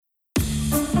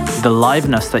the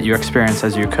liveness that you experience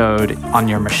as you code on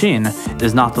your machine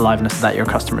is not the liveness that your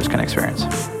customers can experience.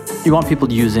 You want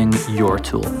people using your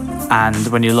tool. And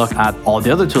when you look at all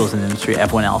the other tools in the industry,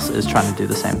 everyone else is trying to do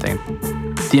the same thing.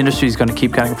 The industry is going to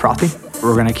keep getting frothy.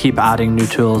 We're going to keep adding new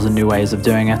tools and new ways of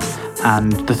doing it.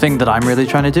 And the thing that I'm really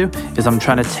trying to do is I'm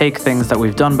trying to take things that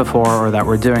we've done before or that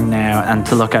we're doing now and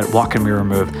to look at what can we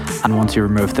remove. And once you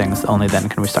remove things, only then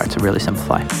can we start to really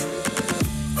simplify.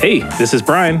 Hey, this is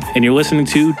Brian, and you're listening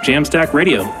to Jamstack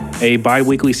Radio, a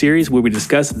bi-weekly series where we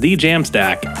discuss the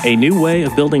Jamstack, a new way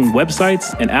of building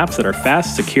websites and apps that are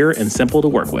fast, secure, and simple to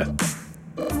work with.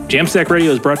 Jamstack Radio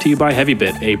is brought to you by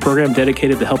HeavyBit, a program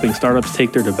dedicated to helping startups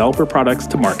take their developer products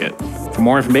to market. For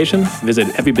more information, visit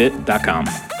heavybit.com.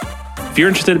 If you're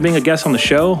interested in being a guest on the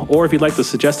show, or if you'd like to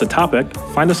suggest a topic,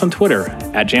 find us on Twitter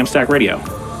at Jamstack Radio.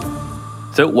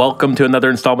 So welcome to another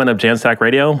installment of Jamstack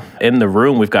Radio. In the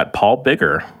room, we've got Paul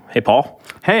Bigger. Hey, Paul.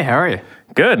 Hey, how are you?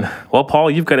 Good. Well, Paul,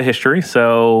 you've got a history,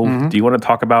 so do you want to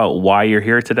talk about why you're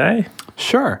here today?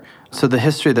 Sure. So the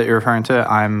history that you're referring to,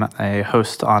 I'm a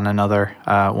host on another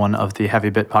one of the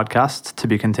HeavyBit podcasts, To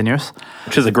Be Continuous.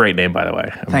 Which is a great name, by the way.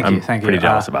 Thank you. I'm pretty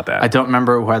jealous about that. I don't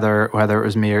remember whether it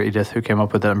was me or Edith who came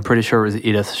up with it. I'm pretty sure it was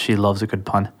Edith. She loves a good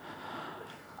pun.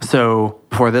 So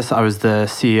before this, I was the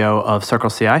CEO of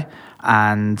CircleCI,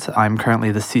 and I'm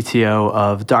currently the CTO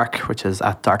of Dark, which is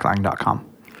at darklang.com.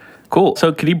 Cool.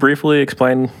 So could you briefly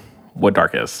explain what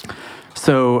Dark is?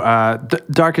 So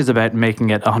Dark is about making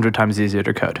it 100 times easier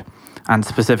to code. And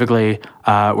specifically,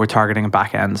 we're targeting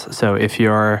backends. So if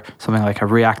you're something like a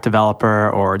React developer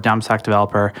or Jamstack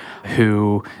developer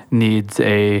who needs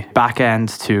a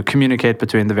backend to communicate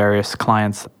between the various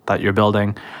clients that you're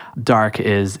building, Dark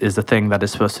is the thing that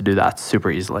is supposed to do that super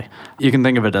easily. You can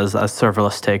think of it as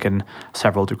serverless taken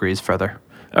several degrees further.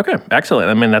 Okay, excellent.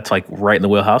 I mean, that's like right in the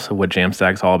wheelhouse of what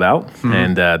Jamstack's all about,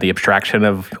 and the abstraction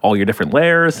of all your different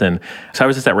layers. And so I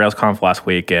was just at RailsConf last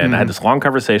week, and I had this long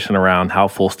conversation around how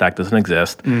full stack doesn't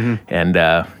exist. And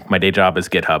my day job is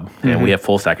GitHub, and we have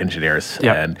full stack engineers.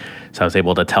 Yep. And so I was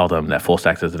able to tell them that full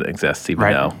stack doesn't exist,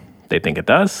 even though they think it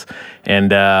does.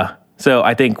 And so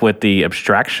I think with the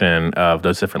abstraction of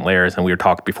those different layers, and we were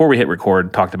talking before we hit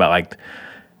record, talked about like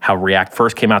how React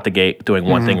first came out the gate doing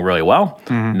one thing really well.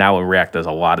 Now React does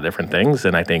a lot of different things.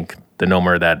 And I think the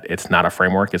nomer that it's not a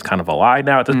framework is kind of a lie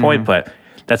now at this point, but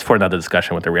that's for another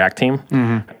discussion with the React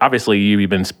team. Obviously, you've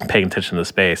been paying attention to the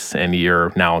space, and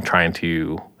you're now trying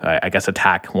to, I guess,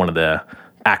 attack one of the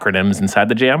acronyms inside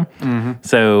the Jam.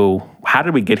 So how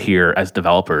did we get here as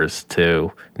developers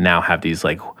to now have these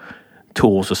like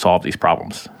tools to solve these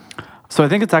problems? So I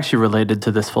think it's actually related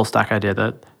to this full stack idea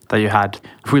that you had.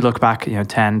 If we look back,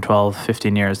 10, 12,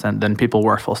 15 years, then people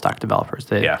were full stack developers.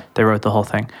 They wrote the whole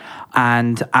thing.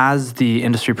 And as the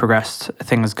industry progressed,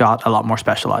 things got a lot more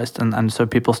specialized. And so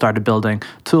people started building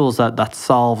tools that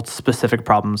solved specific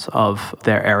problems of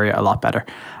their area a lot better.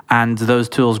 And those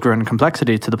tools grew in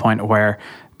complexity to the point where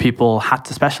people had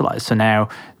to specialize. So now,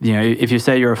 if you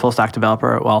say you're a full stack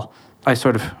developer, well, I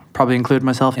sort of probably include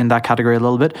myself in that category a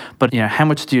little bit. But how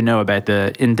much do you know about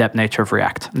the in-depth nature of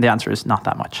React? And the answer is not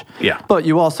that much. Yeah. But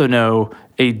you also know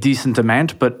a decent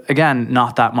amount, but again,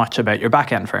 not that much about your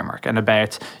backend framework and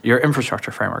about your infrastructure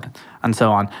framework and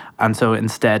so on. And so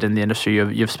instead in the industry, you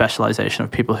have specialization of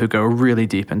people who go really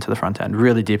deep into the front end,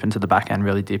 really deep into the back end,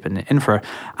 really deep in the infra.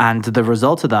 And the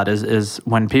result of that is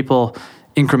when people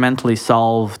incrementally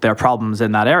solve their problems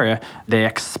in that area, they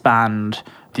expand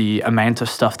the amount of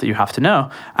stuff that you have to know.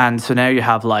 And so now you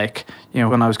have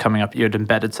when I was coming up, you had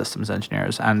embedded systems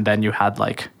engineers, and then you had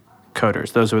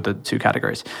coders. Those were the two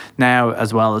categories. Now,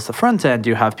 as well as the front end,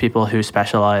 you have people who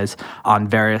specialize on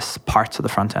various parts of the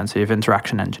front end. So you have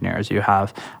interaction engineers, you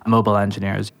have mobile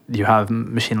engineers, you have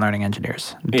machine learning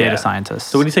engineers, data scientists.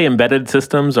 So when you say embedded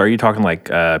systems, are you talking like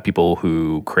people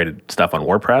who created stuff on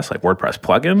WordPress, like WordPress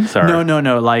plugins? Or?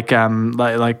 No,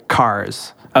 like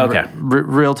cars. Okay.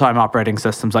 Real-time operating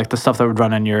systems, like the stuff that would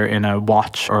run in a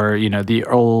watch or, the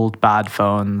old bad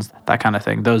phones, that kind of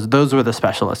thing. Those were the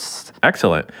specialists.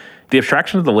 Excellent. The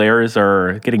abstraction of the layers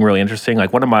are getting really interesting.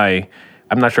 Like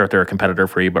I'm not sure if they're a competitor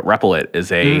for you, but Replit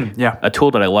is a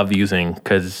tool that I love using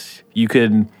because you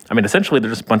could, essentially they're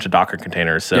just a bunch of Docker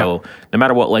containers. So no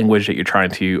matter what language that you're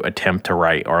trying to attempt to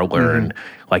write or learn,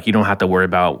 you don't have to worry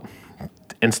about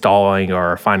installing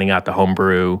or finding out the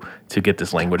homebrew to get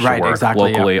this language to work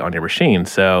locally on your machine.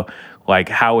 So Like,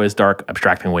 how is Dart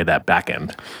abstracting away that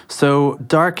backend? So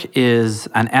Dart is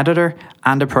an editor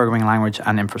and a programming language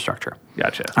and infrastructure.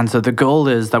 Gotcha. And so the goal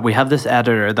is that we have this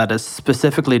editor that is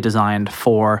specifically designed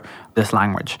for this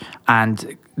language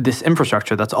and this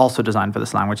infrastructure that's also designed for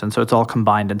this language. And so it's all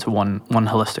combined into one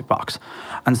holistic box.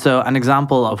 And so an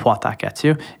example of what that gets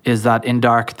you is that in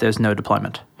Dart, there's no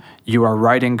deployment. You are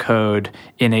writing code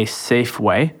in a safe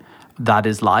way that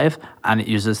is live, and it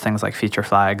uses things like feature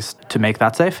flags to make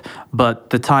that safe.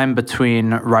 But the time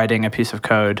between writing a piece of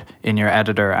code in your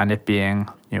editor and it being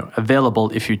available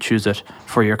if you choose it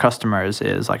for your customers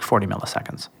is like 40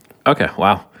 milliseconds. Okay,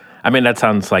 wow. I mean, that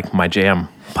sounds like my jam,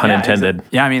 pun intended.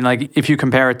 Yeah, I mean, like if you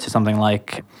compare it to something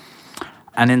like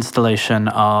an installation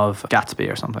of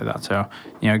Gatsby or something like that. So,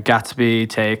 Gatsby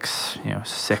takes,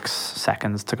 6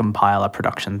 seconds to compile a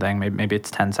production thing. Maybe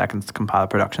it's 10 seconds to compile a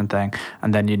production thing.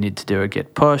 And then you need to do a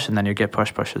git push, and then your git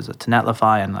push pushes it to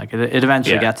Netlify, and like it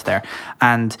eventually gets there.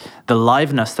 And the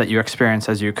liveness that you experience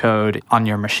as you code on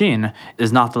your machine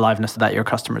is not the liveness that your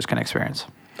customers can experience.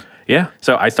 Yeah.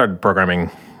 So I started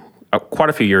programming quite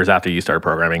a few years after you started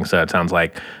programming, so it sounds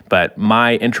like. But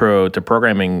my intro to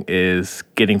programming is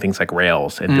getting things like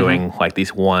Rails and doing like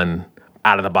these one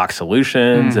out-of-the-box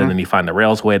solutions, and then you find the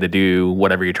Rails way to do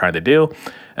whatever you're trying to do.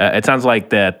 It sounds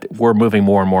like that we're moving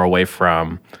more and more away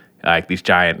from like these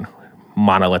giant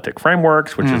monolithic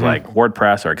frameworks, which is like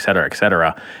WordPress or et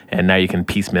cetera, and now you can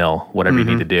piecemeal whatever you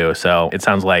need to do. So it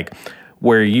sounds like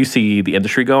where you see the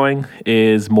industry going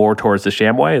is more towards the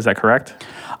sham way. Is that correct?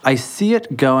 I see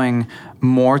it going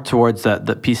more towards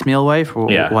the piecemeal way, for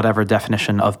whatever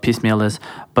definition of piecemeal is.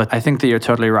 But I think that you're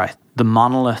totally right. The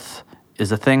monolith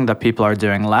is a thing that people are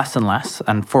doing less and less,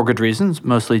 and for good reasons,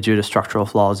 mostly due to structural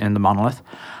flaws in the monolith.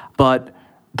 But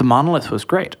the monolith was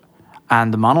great.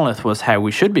 And the monolith was how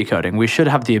we should be coding. We should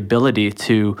have the ability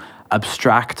to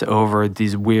abstract over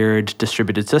these weird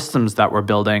distributed systems that we're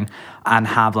building and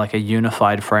have like a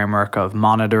unified framework of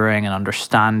monitoring and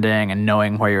understanding and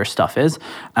knowing where your stuff is.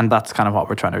 And that's kind of what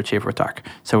we're trying to achieve with Dart.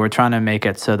 So we're trying to make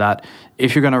it so that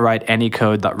if you're going to write any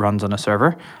code that runs on a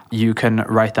server, you can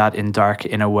write that in Dart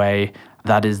in a way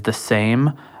that is the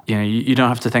same. You don't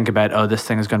have to think about, this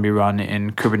thing is going to be run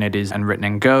in Kubernetes and written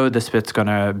in Go. This bit's going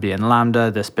to be in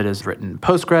Lambda. This bit is written in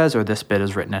Postgres, or this bit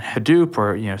is written in Hadoop,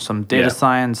 or some data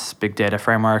science, big data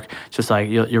framework. Just like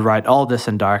you write all this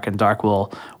in Dart, and Dart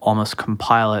will almost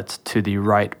compile it to the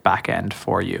right backend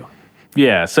for you.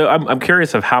 Yeah, so I'm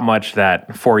curious of how much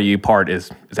that for you part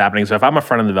is happening. So if I'm a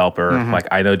front-end developer, like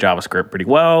I know JavaScript pretty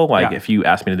well. Like if you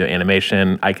ask me to do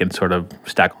animation, I can sort of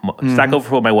stack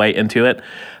overflow my way into it.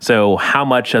 So how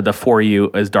much of the for you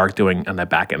is Dart doing on the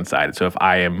back-end side? So if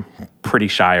I am pretty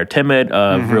shy or timid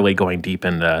of really going deep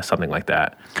into something like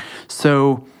that.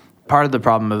 So part of the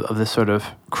problem of this sort of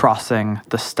crossing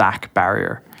the stack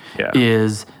barrier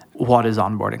is what is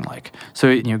onboarding like.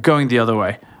 So going the other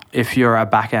way, if you're a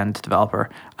back-end developer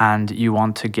and you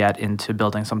want to get into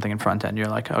building something in front-end, you're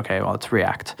like, okay, well, it's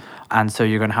React. And so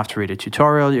you're going to have to read a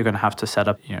tutorial. You're going to have to set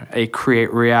up a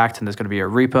create React, and there's going to be a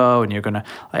repo, and you're going to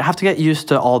have to get used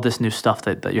to all this new stuff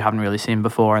that you haven't really seen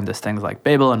before, and there's things like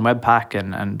Babel and Webpack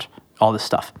and all this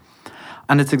stuff.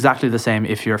 And it's exactly the same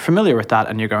if you're familiar with that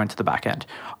and you're going to the back end.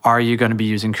 Are you going to be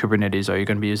using Kubernetes? Are you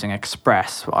going to be using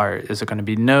Express? Or is it going to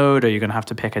be Node? Are you going to have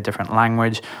to pick a different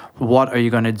language? What are you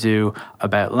going to do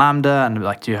about Lambda? And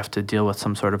do you have to deal with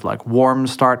some sort of warm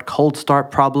start, cold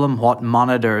start problem? What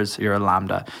monitors your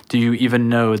Lambda? Do you even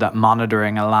know that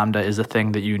monitoring a Lambda is a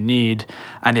thing that you need?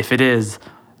 And if it is,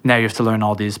 now you have to learn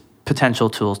all these potential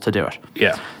tools to do it.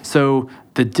 Yeah. So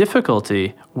the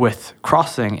difficulty with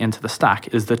crossing into the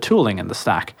stack is the tooling in the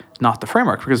stack, not the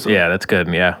framework. Because that's good.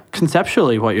 Yeah.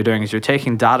 Conceptually, what you're doing is you're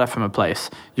taking data from a place,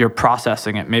 you're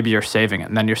processing it, maybe you're saving it,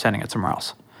 and then you're sending it somewhere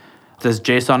else. There's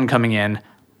JSON coming in.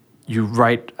 You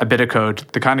write a bit of code,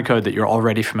 the kind of code that you're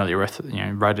already familiar with. You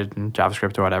write it in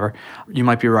JavaScript or whatever. You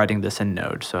might be writing this in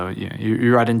Node. So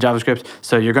you write in JavaScript.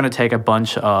 So you're going to take a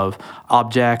bunch of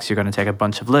objects. You're going to take a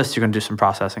bunch of lists. You're going to do some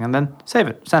processing and then save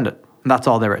it, send it. And that's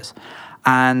all there is.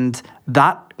 And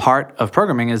that part of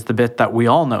programming is the bit that we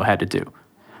all know how to do.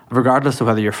 Regardless of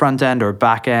whether you're front end or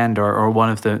back end or one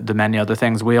of the many other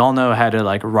things, we all know how to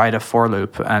write a for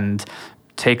loop and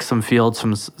take some fields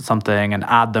from something and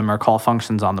add them or call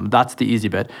functions on them. That's the easy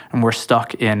bit. And we're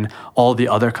stuck in all the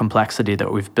other complexity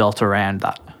that we've built around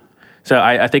that. So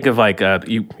I think of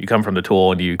you come from the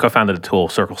tool and you co-founded the tool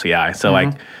Circle CI.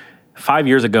 So 5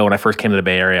 years ago when I first came to the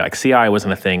Bay Area, CI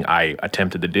wasn't a thing I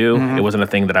attempted to do. It wasn't a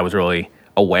thing that I was really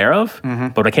aware of.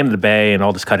 But when I came to the Bay and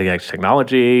all this cutting edge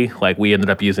technology, we ended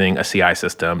up using a CI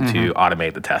system to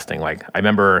automate the testing. I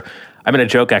remember, I made a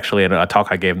joke actually in a talk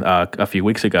I gave a few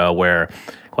weeks ago where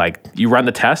like you run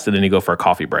the test and then you go for a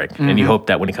coffee break and you hope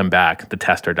that when you come back, the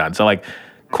tests are done. So like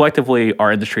collectively,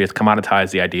 our industry has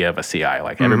commoditized the idea of a CI.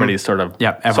 Like everybody's sort of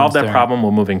solved that problem.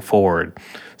 We're moving forward.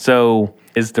 So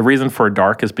is the reason for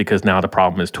Dark is because now the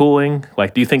problem is tooling?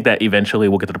 Like, do you think that eventually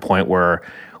we'll get to the point where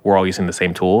we're all using the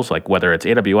same tools, like whether it's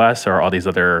AWS or all these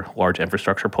other large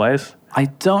infrastructure plays? I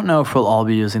don't know if we'll all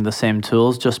be using the same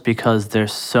tools just because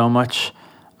there's so much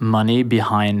money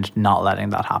behind not letting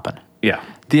that happen. Yeah.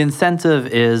 The incentive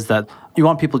is that you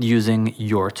want people using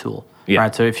your tool. Yeah.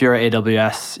 Right. So if you're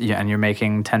AWS and you're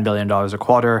making $10 billion a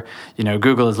quarter,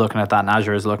 Google is looking at that and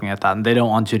Azure is looking at that, and they don't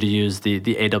want you to use the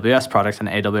AWS products, and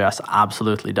AWS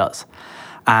absolutely does.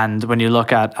 And when you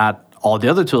look at all the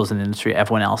other tools in the industry,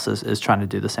 everyone else is trying to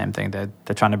do the same thing.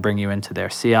 They're trying to bring you into their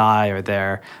CI or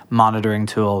their monitoring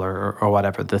tool or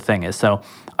whatever the thing is. So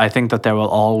I think that there will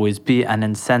always be an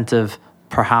incentive,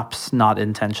 perhaps not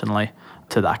intentionally,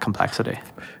 to that complexity.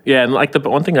 Yeah, and like the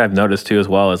one thing I've noticed too as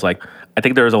well is like I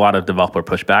think there was a lot of developer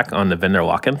pushback on the vendor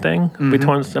lock-in thing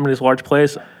between some of these large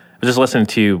plays. I was just listening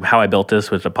to How I Built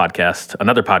This, which is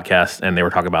another podcast, and they were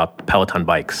talking about Peloton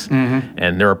bikes.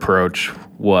 And their approach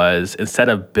was instead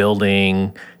of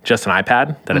building just an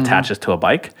iPad that attaches to a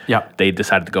bike, they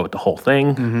decided to go with the whole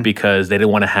thing because they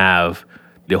didn't want to have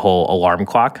the whole alarm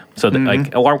clock. So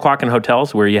like alarm clock in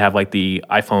hotels where you have like the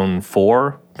iPhone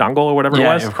 4 dongle or whatever it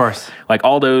was. Yeah, of course. Like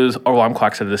all those alarm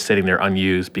clocks that are just sitting there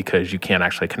unused because you can't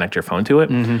actually connect your phone to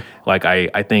it. Like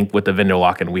I think with the vendor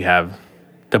lock-in, we have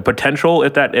the potential,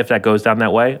 if that goes down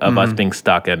that way, of us being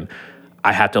stuck and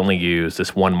I have to only use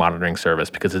this one monitoring service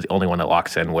because it's the only one that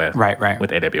locks in with with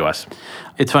AWS.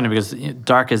 It's funny because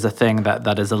Dark is a thing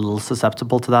that is a little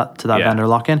susceptible to that vendor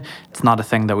lock-in. It's not a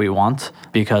thing that we want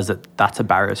because that's a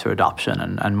barrier to adoption,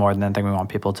 and more than anything, we want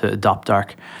people to adopt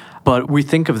Dark. But we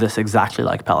think of this exactly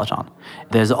like Peloton.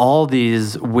 There's all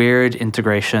these weird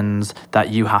integrations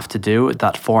that you have to do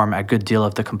that form a good deal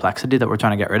of the complexity that we're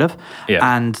trying to get rid of.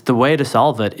 Yeah. And the way to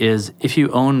solve it is if you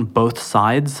own both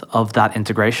sides of that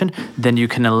integration, then you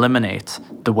can eliminate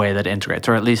the way that it integrates,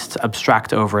 or at least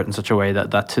abstract over it in such a way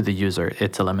that to the user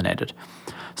it's eliminated.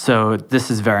 So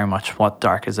this is very much what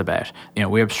Dark is about.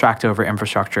 We abstract over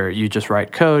infrastructure. You just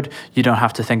write code. You don't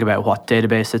have to think about what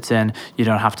database it's in. You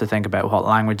don't have to think about what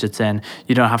language it's in.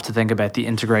 You don't have to think about the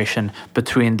integration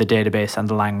between the database and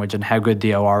the language and how good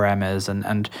the ORM is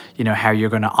and how you're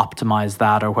going to optimize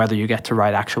that, or whether you get to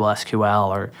write actual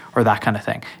SQL or that kind of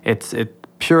thing. It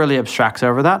purely abstracts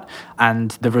over that,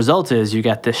 and the result is you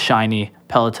get this shiny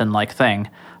Peloton-like thing,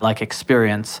 like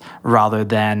experience, rather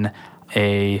than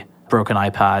a broken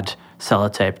iPad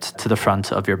sellotaped to the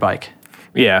front of your bike.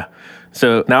 Yeah.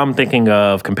 So now I'm thinking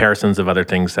of comparisons of other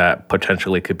things that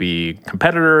potentially could be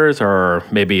competitors or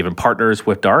maybe even partners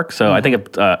with Dark. So I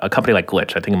think a company like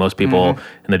Glitch, I think most people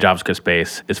in the JavaScript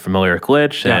space is familiar with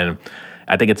Glitch. And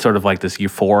I think it's sort of like this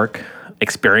euphoric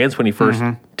experience when you first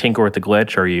tinker with the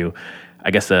Glitch, or I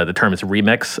guess the term is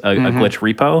remix a Glitch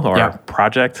repo or a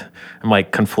project. I'm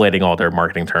like conflating all their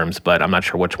marketing terms, but I'm not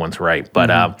sure which one's right. But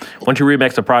once you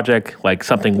remix a project, like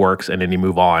something works and then you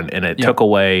move on, and it took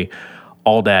away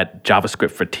all that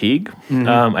JavaScript fatigue,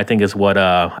 I think is what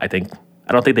I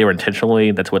don't think they were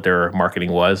intentionally, that's what their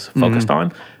marketing was focused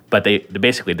on, but they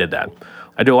basically did that.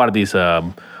 I do a lot of these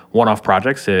one-off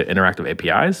projects, interactive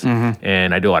APIs,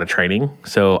 and I do a lot of training.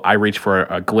 So I reach for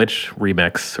a Glitch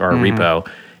remix or a repo,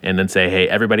 and then say, hey,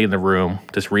 everybody in the room,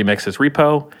 just remix this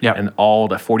repo, and all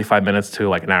the 45 minutes to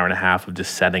like an hour and a half of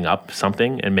just setting up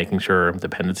something and making sure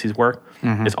dependencies work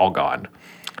is all gone.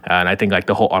 And I think like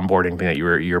the whole onboarding thing that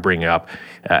you're bringing up,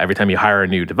 every time you hire a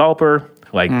new developer,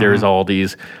 like there's all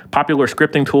these popular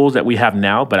scripting tools that we have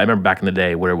now, but I remember back in the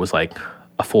day where it was like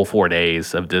a full 4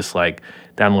 days of just like,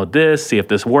 download this, see if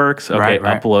this works. Okay,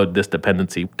 upload this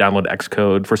dependency, download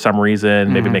Xcode for some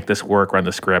reason, maybe make this work, run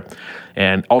the script,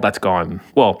 and all that's gone.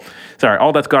 Well, sorry,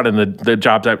 all that's gone in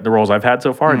the roles I've had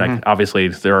so far. And like, obviously,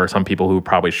 there are some people who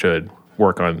probably should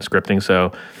work on scripting.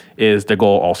 So, is the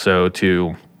goal also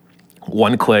to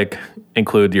one click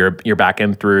include your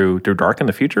backend through Dark in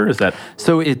the future? Is that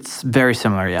so? It's very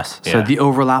similar, yes. Yeah. So the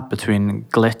overlap between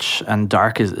Glitch and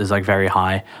Dark is like very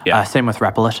high. Yeah. Same with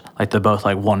Replit. Like they're both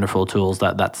like wonderful tools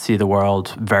that see the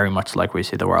world very much like we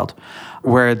see the world.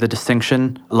 Where the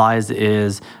distinction lies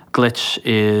is Glitch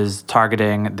is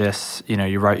targeting this,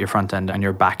 you write your front end and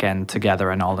your back end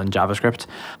together and all in JavaScript.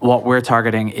 What we're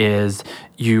targeting is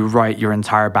you write your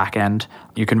entire back end.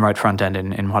 You can write front end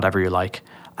in whatever you like.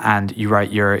 And you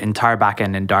write your entire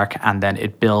backend in Dark, and then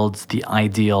it builds the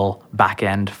ideal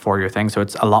backend for your thing. So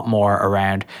it's a lot more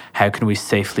around how can we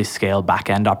safely scale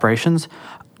backend operations.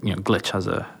 Glitch has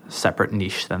a separate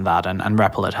niche than that, and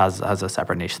Replit has a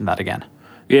separate niche than that again.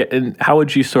 Yeah, and how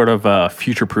would you sort of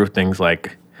future-proof things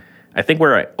like, I think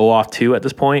we're at OAuth 2 at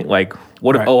this point. Like,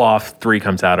 what if OAuth 3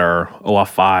 comes out, or OAuth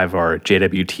 5, or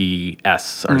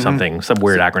JWTs, or something, some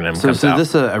weird acronym comes out? So this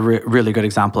is a really good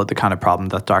example of the kind of problem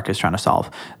that Dark is trying to solve.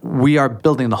 We are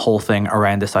building the whole thing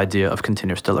around this idea of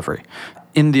continuous delivery.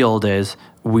 In the old days,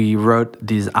 we wrote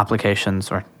these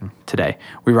applications, or today,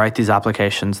 we write these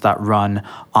applications that run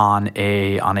on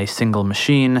a single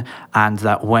machine, and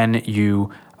that when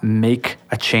you make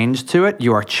a change to it,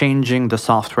 you are changing the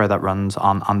software that runs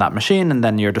on that machine, and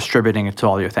then you're distributing it to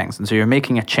all your things. And so you're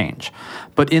making a change.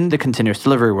 But in the continuous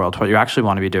delivery world, what you actually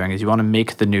want to be doing is you want to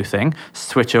make the new thing,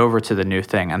 switch over to the new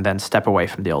thing, and then step away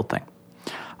from the old thing.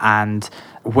 And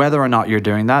whether or not you're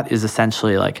doing that is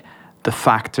essentially like the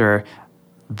factor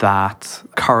that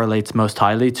correlates most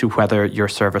highly to whether your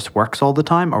service works all the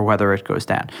time or whether it goes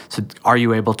down. So are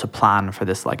you able to plan for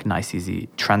this like nice, easy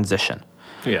transition?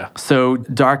 Yeah. So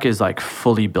Dark is like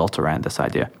fully built around this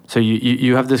idea. So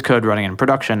you have this code running in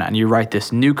production, and you write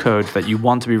this new code that you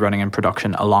want to be running in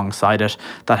production alongside it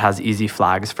that has easy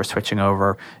flags for switching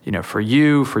over, for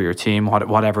you, for your team,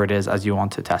 whatever it is as you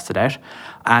want to test it out.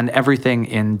 And everything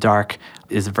in Dark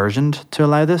is versioned to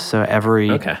allow this. So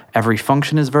every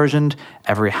function is versioned,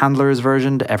 every handler is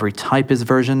versioned, every type is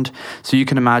versioned. So you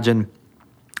can imagine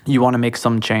you want to make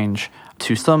some change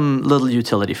to some little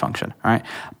utility function, right?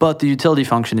 But the utility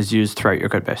function is used throughout your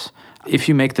code base. If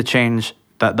you make the change,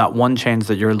 that one change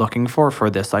that you're looking for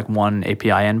this like one API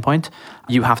endpoint,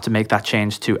 you have to make that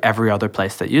change to every other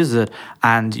place that uses it,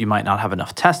 and you might not have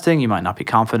enough testing, you might not be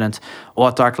confident.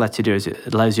 What Dark lets you do is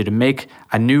it allows you to make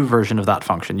a new version of that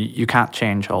function. You can't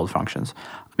change old functions.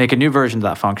 Make a new version of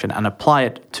that function and apply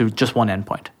it to just one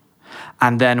endpoint.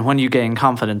 And then when you gain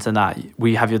confidence in that,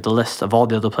 we have you the list of all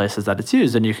the other places that it's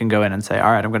used, and you can go in and say,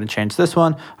 all right, I'm going to change this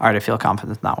one. All right, I feel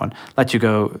confident in that one. Let you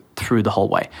go through the whole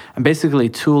way. And basically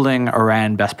tooling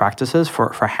around best practices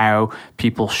for how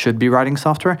people should be writing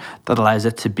software that allows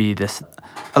it to be this,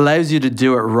 allows you to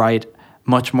do it right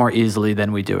much more easily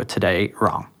than we do it today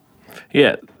wrong.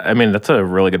 Yeah, I mean, that's a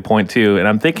really good point too. And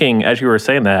I'm thinking, as you were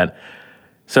saying that,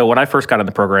 so when I first got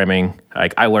into programming,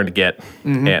 like I learned Git,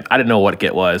 and I didn't know what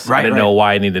Git was. I didn't know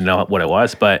why I needed to know what it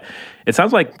was. But it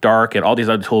sounds like Dark and all these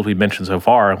other tools we've mentioned so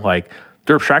far, like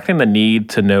they're abstracting the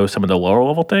need to know some of the lower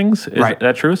level things. Is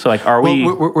that true? So like,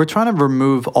 we're trying to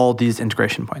remove all these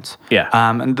integration points. Yeah.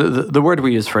 And the word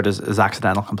we use for it is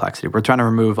accidental complexity. We're trying to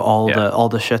remove all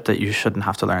the shit that you shouldn't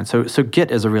have to learn. So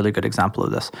Git is a really good example of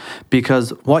this,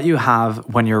 because what you have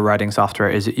when you're writing software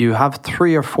is you have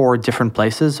 3 or 4 different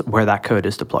places where that code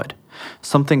is deployed.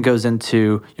 Something goes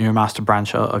into your master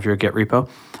branch of your Git repo.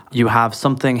 You have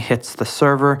something hits the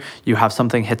server, you have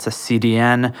something hits a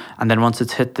CDN, and then once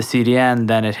it's hit the CDN,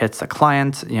 then it hits a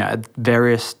client, at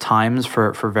various times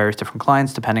for various different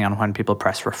clients, depending on when people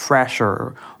press refresh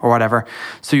or whatever.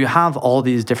 So you have all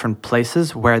these different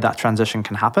places where that transition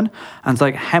can happen. And it's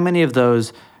like, how many of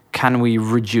those can we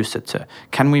reduce it to?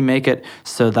 Can we make it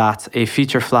so that a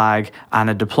feature flag and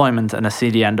a deployment and a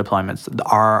CDN deployment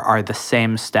are the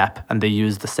same step and they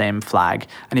use the same flag?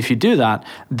 And if you do that,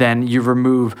 then you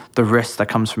remove the risk that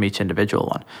comes from each individual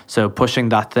one. So pushing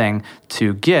that thing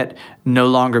to Git no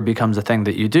longer becomes a thing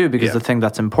that you do, because the thing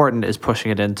that's important is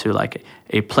pushing it into like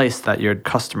a place that your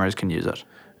customers can use it.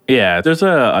 Yeah, there's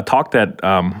a talk that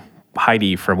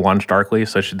Heidi from LaunchDarkly,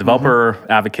 so she's a developer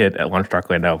advocate at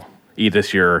LaunchDarkly, I know.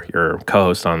 Edith, your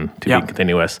co-host on To Be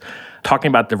Continuous, talking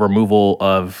about the removal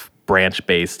of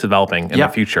branch-based developing in the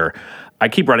future. I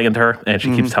keep running into her, and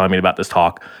she keeps telling me about this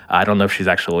talk. I don't know if she's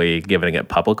actually giving it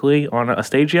publicly on a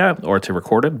stage yet or to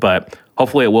record it, but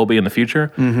hopefully it will be in the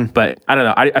future. But I don't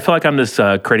know. I feel like I'm just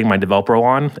creating my developer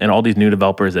lawn, and all these new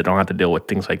developers that don't have to deal with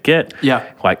things like Git.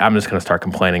 Like I'm just going to start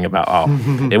complaining about,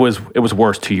 it was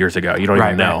worse 2 years ago. You don't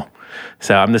even know. Right.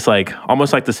 So I'm just like,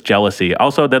 almost like this jealousy.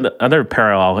 Also, then the other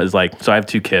parallel is like, so I have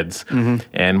 2 kids,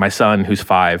 and my son, who's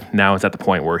 5, now is at the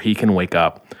point where he can wake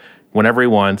up whenever he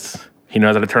wants. He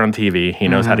knows how to turn on TV. He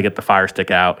knows how to get the Fire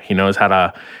Stick out. He knows how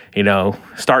to,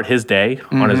 start his day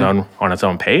on his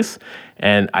own pace.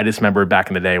 And I just remember back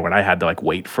in the day when I had to like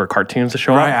wait for cartoons to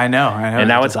show up. Right, I know. And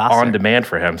now it's on demand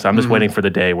for him. So I'm just waiting for the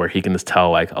day where he can just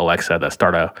tell like Alexa to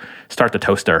start the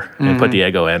toaster and put the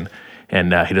Eggo in.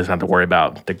 And he doesn't have to worry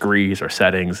about degrees or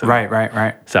settings.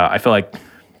 Right. So I feel like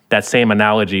that same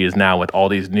analogy is now with all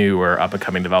these new or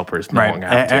up-and-coming developers going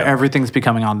out too. Everything's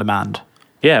becoming on demand.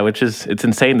 Yeah, it's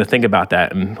insane to think about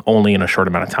that, and only in a short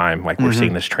amount of time, like we're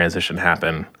seeing this transition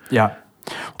happen. Yeah.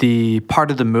 The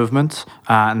part of the movement,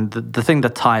 and the thing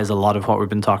that ties a lot of what we've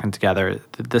been talking together,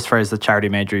 this phrase that Charity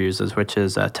Major uses, which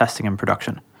is testing in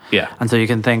production. Yeah. And so you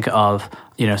can think of,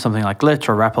 something like Glitch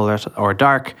or REPL or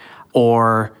Dark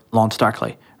or launch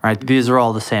darkly. Right? These are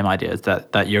all the same ideas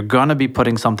that you're going to be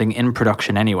putting something in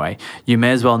production anyway. You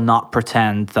may as well not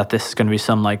pretend that this is going to be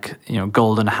some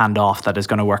golden handoff that is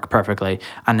going to work perfectly,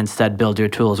 and instead build your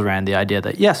tools around the idea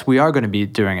that, yes, we are going to be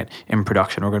doing it in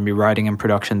production. We're going to be writing in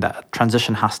production. That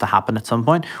transition has to happen at some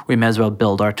point. We may as well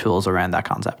build our tools around that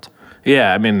concept.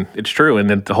 Yeah, I mean, it's true. And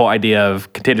then the whole idea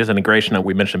of continuous integration that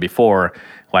we mentioned before,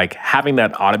 like having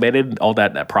that automated, all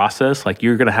that process, like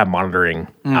you're going to have monitoring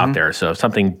out there. So if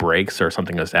something breaks or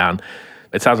something goes down,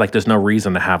 it sounds like there's no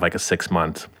reason to have like a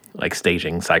 6-month like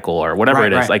staging cycle or whatever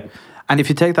it is. Right. And if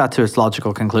you take that to its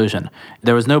logical conclusion,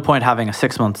 there was no point having a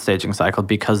 6-month staging cycle,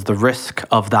 because the risk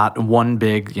of that one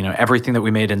big, everything that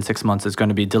we made in 6 months is going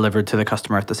to be delivered to the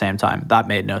customer at the same time. That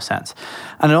made no sense.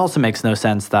 And it also makes no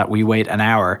sense that we wait an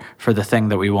hour for the thing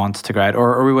that we want to go out,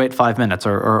 or we wait 5 minutes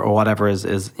or whatever is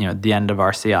the end of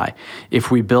our CI.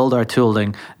 If we build our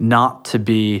tooling not to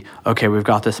be, okay, we've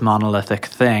got this monolithic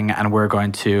thing and we're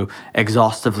going to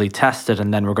exhaustively test it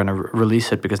and then we're going to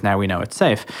release it because now we know it's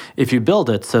safe. If you build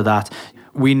it so that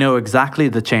we know exactly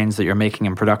the change that you're making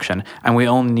in production, and we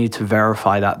only need to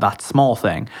verify that small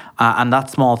thing. And that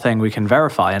small thing we can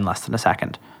verify in less than a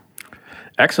second.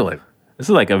 Excellent. This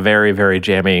is like a very, very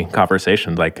jammy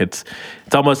conversation. Like it's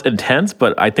almost intense,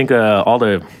 but I think all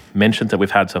the mentions that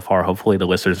we've had so far, hopefully the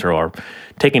listeners are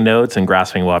taking notes and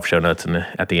grasping. We'll have show notes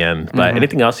at the end. But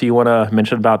anything else you want to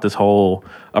mention about this whole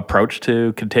approach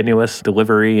to continuous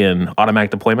delivery and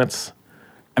automatic deployments?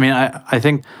 I mean, I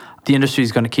think the industry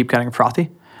is going to keep getting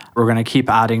frothy. We're going to keep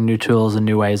adding new tools and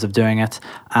new ways of doing it.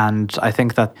 And I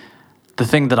think that the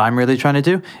thing that I'm really trying to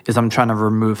do is I'm trying to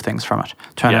remove things from it.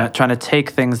 Trying to take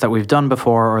things that we've done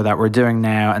before or that we're doing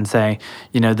now and say,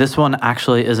 this one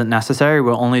actually isn't necessary.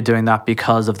 We're only doing that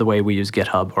because of the way we use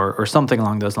GitHub or something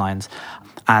along those lines.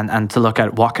 And to look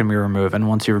at what can we remove. And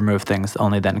once you remove things,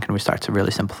 only then can we start to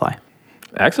really simplify.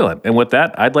 Excellent. And with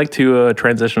that, I'd like to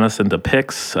transition us into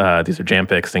picks. These are jam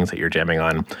picks, things that you're jamming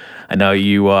on. I know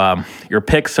your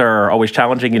picks are always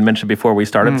challenging. You mentioned before we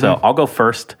started, so I'll go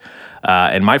first.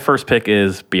 And my first pick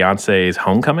is Beyonce's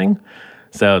Homecoming.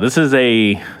 So this is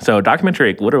a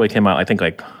documentary literally came out, I think,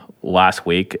 like last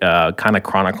week, kind of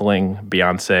chronicling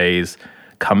Beyonce's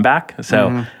comeback.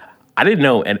 So I didn't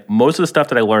know, and most of the stuff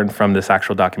that I learned from this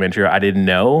actual documentary, I didn't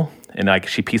know. And like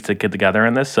she pieced it together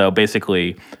in this. So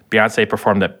basically, Beyonce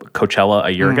performed at Coachella a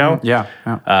year ago. Yeah.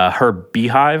 Her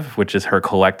Beehive, which is her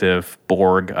collective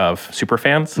Borg of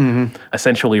superfans,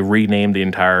 essentially renamed the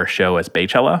entire show as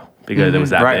Beychella because it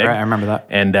was that big. Right, I remember that.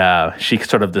 And she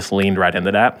sort of just leaned right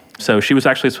into that. So she was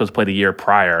actually supposed to play the year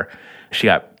prior. She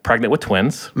got pregnant with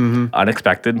twins,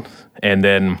 unexpected, and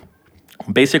then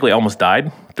basically almost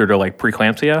died due to like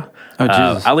preeclampsia. Oh,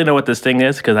 Jesus. I only know what this thing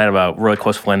is because I have a really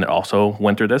close friend that also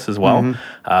went through this as well.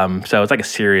 So it's like a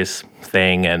serious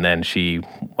thing, and then she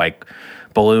like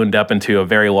ballooned up into a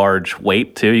very large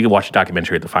weight too. You can watch the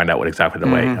documentary to find out what exactly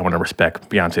the weight. I want to respect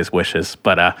Beyonce's wishes,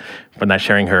 but for not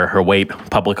sharing her weight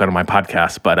public on my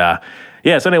podcast. But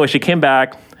so anyway, she came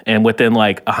back, and within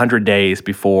like 100 days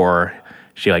before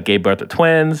she like gave birth to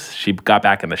twins, she got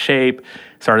back into shape,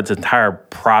 started this entire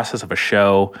process of a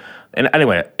show. And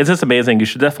anyway, it's just amazing. You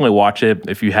should definitely watch it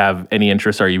if you have any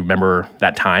interest or you remember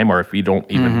that time, or if you don't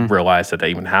even realize that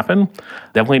even happened.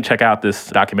 Definitely check out this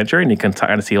documentary, and you can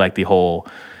kind of see like the whole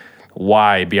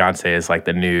why Beyonce is like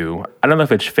the new. I don't know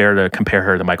if it's fair to compare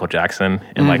her to Michael Jackson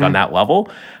and like on that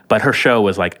level, but her show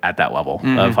was like at that level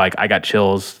of like I got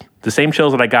chills, the same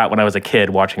chills that I got when I was a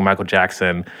kid watching Michael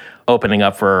Jackson opening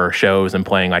up for shows and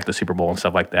playing like the Super Bowl and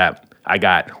stuff like that. I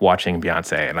got watching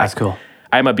Beyonce, and that's cool.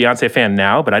 I'm a Beyonce fan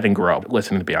now, but I didn't grow up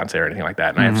listening to Beyonce or anything like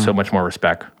that. And I have so much more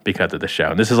respect because of the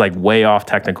show. And this is like way off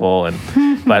technical,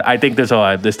 but I think there's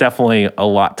definitely a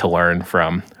lot to learn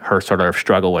from her sort of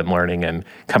struggle and learning and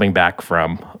coming back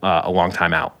from a long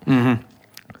time out.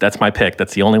 That's my pick.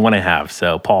 That's the only one I have.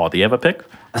 So, Paul, do you have a pick?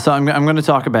 So I'm going to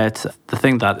talk about the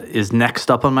thing that is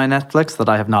next up on my Netflix that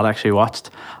I have not actually watched.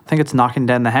 I think it's Knocking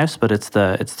Down the House, but it's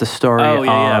the story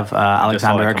of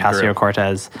Alexandria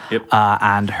Ocasio-Cortez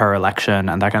and her election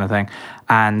and that kind of thing.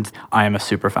 And I am a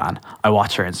super fan. I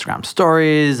watch her Instagram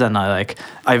stories, and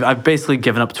I've basically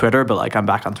given up Twitter, but like I'm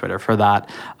back on Twitter for that.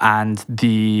 And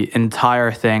the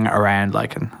entire thing around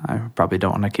and I probably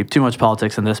don't want to keep too much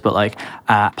politics in this, but like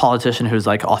a politician who's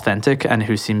like authentic and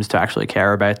who seems to actually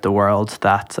care about the world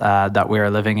that we are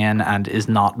living in and is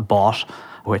not bought,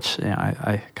 which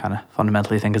I kind of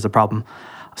fundamentally think is a problem.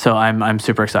 So I'm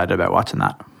super excited about watching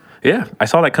that. Yeah, I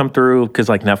saw that come through because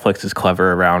like Netflix is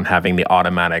clever around having the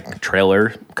automatic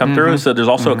trailer come through. So there's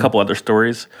also a couple other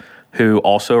stories who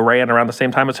also ran around the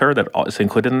same time as her that is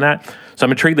included in that. So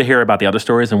I'm intrigued to hear about the other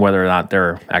stories and whether or not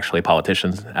they're actually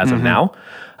politicians as of now.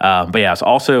 But yeah, I was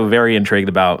also very intrigued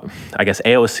about, I guess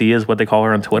AOC is what they call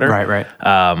her on Twitter. Right.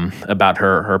 About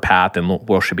her path and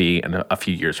where she'll be in a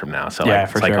few years from now. So Yeah,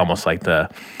 it's for like sure. almost like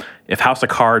if House of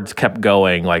Cards kept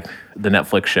going, like the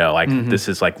Netflix show, like this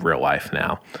is like real life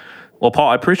now. Well, Paul,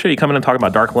 I appreciate you coming and talking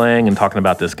about Darkling and talking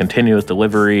about this continuous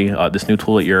delivery, this new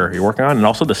tool that you're working on, and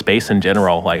also the space in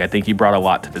general. Like, I think you brought a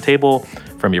lot to the table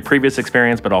from your previous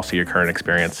experience, but also your current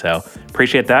experience. So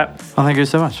appreciate that. Well, thank you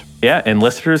so much. Yeah, and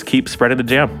listeners, keep spreading the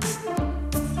jam.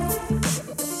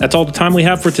 That's all the time we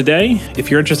have for today.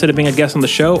 If you're interested in being a guest on the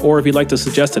show, or if you'd like to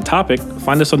suggest a topic,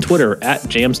 find us on Twitter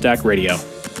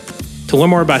 @JamstackRadio. To learn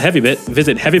more about HeavyBit,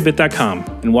 visit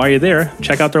heavybit.com. And while you're there,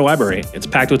 check out their library. It's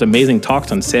packed with amazing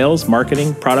talks on sales,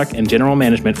 marketing, product, and general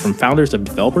management from founders of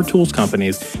developer tools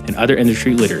companies and other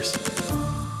industry leaders.